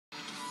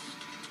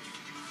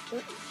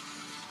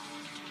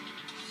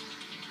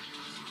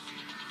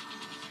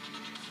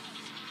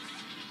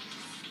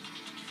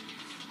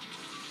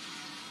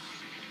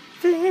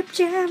Flip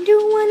jam, do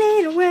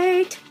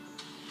 108.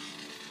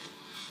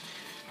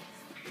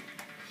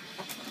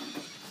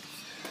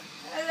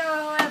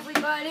 Hello,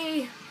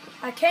 everybody.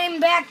 I came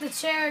back to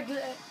share a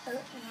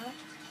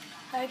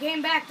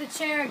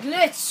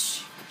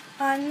glitch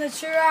on the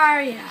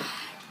Terraria.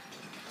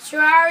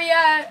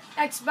 Terraria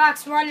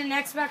Xbox One and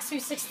Xbox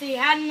 360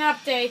 had an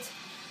update,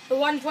 the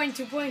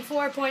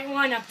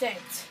 1.2.4.1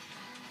 update.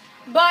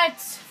 But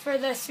for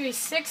the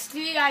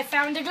 360, I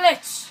found a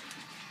glitch.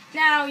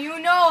 Now, you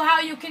know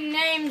how you can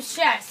name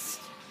chest.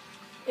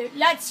 It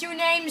lets you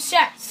name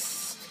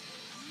chest.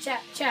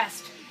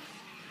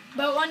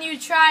 But when you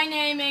try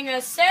naming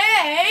a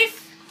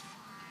safe,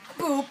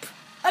 boop,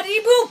 a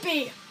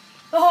de-boopy.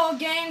 The whole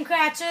game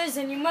crashes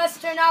and you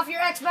must turn off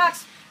your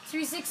Xbox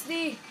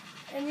 360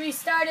 and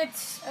restart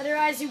it,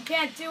 otherwise you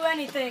can't do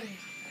anything.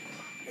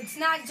 It's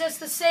not just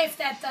the safe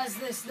that does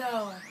this,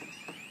 though.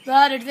 The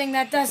other thing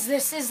that does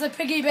this is the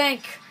piggy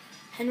bank.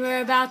 And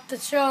we're about to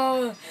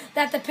show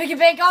that the piggy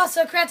bank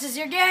also crashes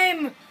your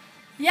game.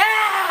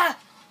 Yeah!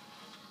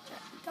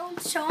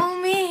 Don't show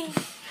me.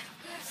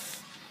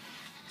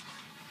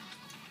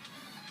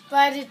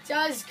 But it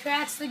does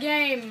crash the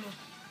game.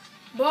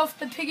 Both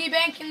the piggy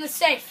bank and the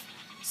safe.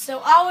 So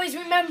always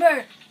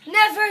remember,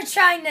 never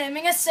try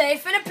naming a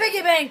safe in a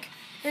piggy bank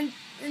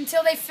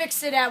until they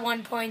fix it at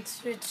one point,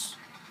 which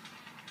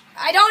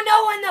I don't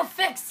know when they'll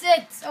fix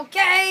it,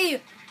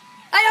 okay?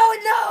 I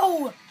don't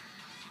know.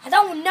 I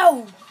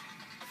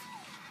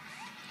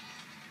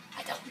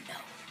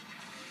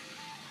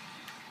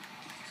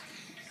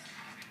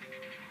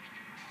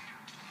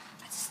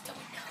just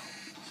don't know.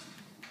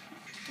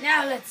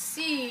 Now let's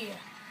see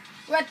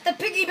what the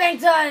piggy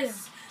bank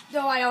does.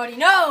 Though I already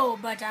know,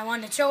 but I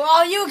want to show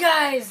all you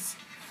guys,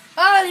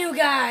 all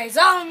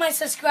my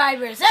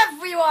subscribers,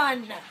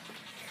 everyone.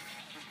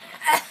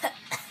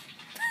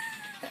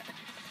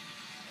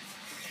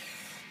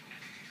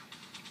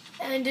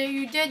 And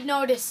you did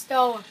notice,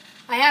 though,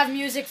 I have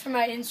music for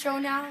my intro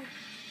now.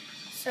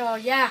 So,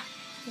 yeah,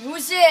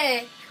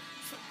 music.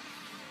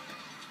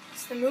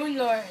 It's the Moon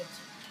Lord.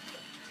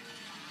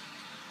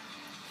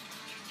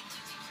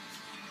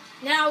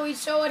 Now we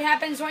show what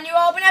happens when you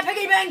open a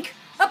piggy bank.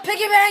 A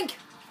piggy bank.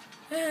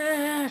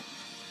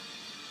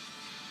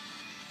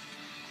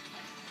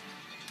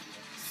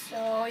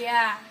 So,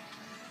 yeah,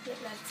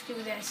 let's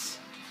do this.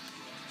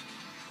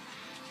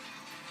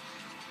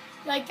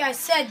 Like I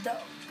said,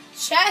 though,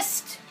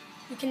 chest,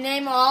 you can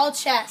name all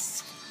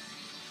chest.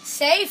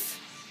 Safe?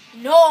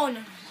 No,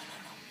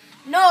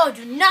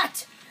 do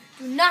not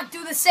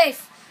do the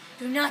safe.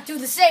 Do not do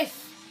the safe.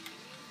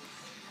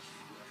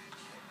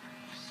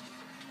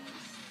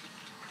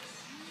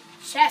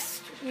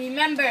 Chest,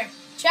 remember,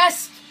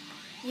 chest,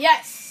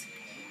 yes.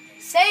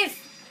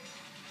 Safe?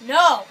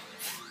 No.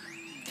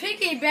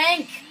 Piggy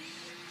bank.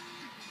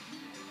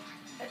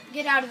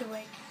 Get out of the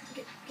way.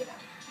 Get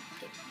out.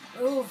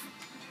 Move.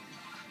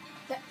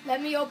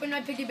 Let me open my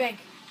piggy bank.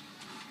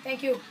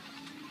 Thank you.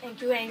 Thank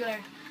you,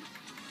 Angler.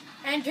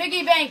 And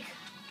piggy bank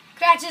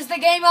crashes the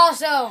game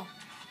also.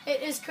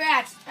 It is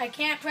crashed. I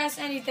can't press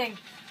anything.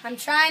 I'm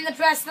trying to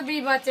press the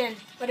B button,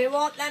 but it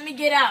won't let me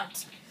get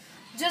out.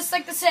 Just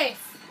like the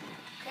safe.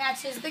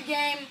 Crashes the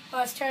game.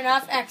 Let's turn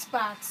off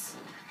Xbox.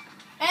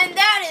 And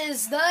that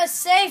is the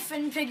safe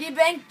and piggy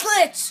bank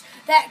glitch.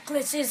 That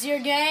glitches your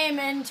game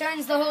and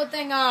turns the whole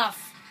thing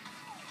off.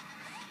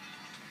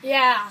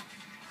 Yeah.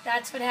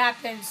 That's what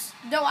happens.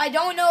 Though I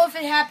don't know if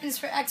it happens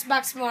for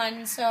Xbox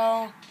One,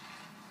 so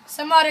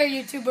some other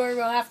YouTuber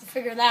will have to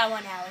figure that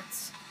one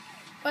out.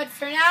 But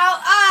for now,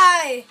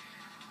 I,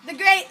 the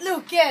great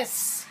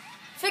Lucas,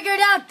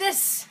 figured out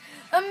this,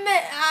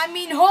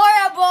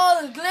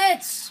 horrible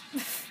glitch.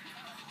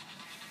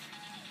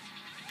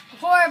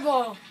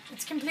 Horrible.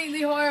 It's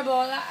completely horrible.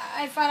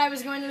 I thought I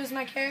was going to lose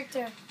my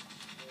character.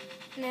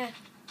 Nah.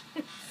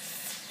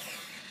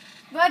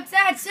 But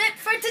that's it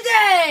for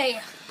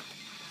today.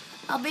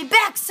 I'll be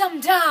back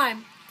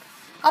sometime.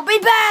 I'll be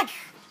back.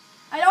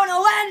 I don't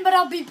know when, but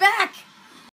I'll be back.